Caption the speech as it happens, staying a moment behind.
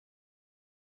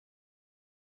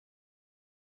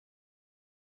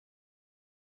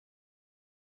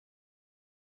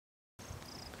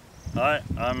Hi,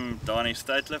 I'm Danie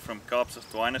Steytler from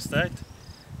Kaapzicht wine estate.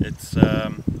 It's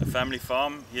a family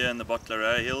farm here in the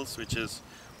Bottleray Hills, which is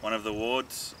one of the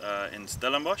wards in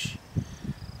Stellenbosch.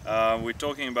 We're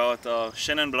talking about our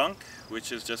Chenin Blanc,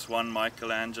 which is just one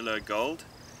Michelangelo Gold,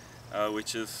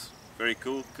 which is very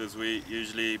cool because we're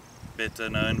usually better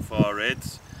known for our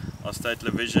reds, our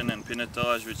Steytler Vision and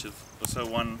Pinotage, which has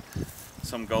also won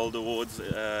some gold awards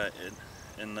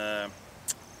in the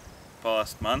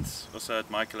past months, also at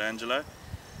Michelangelo.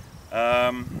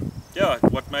 Yeah,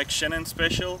 what makes Chenin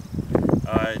special?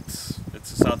 It's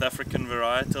a South African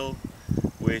varietal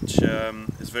which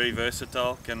is very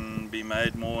versatile, can be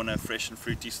made more in a fresh and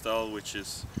fruity style, which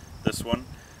is this one.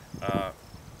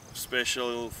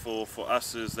 Special for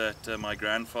us is that my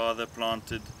grandfather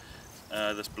planted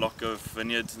this block of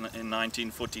vineyards in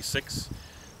 1946,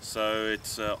 so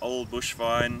it's old bush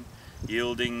vine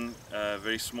yielding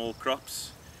very small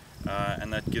crops.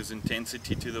 And that gives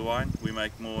intensity to the wine. We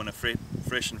make more in a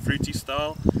fresh and fruity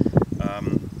style,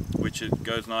 which it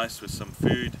goes nice with some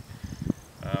food.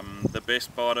 The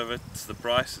best part of it is the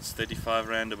price. It's 35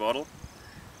 Rand a bottle.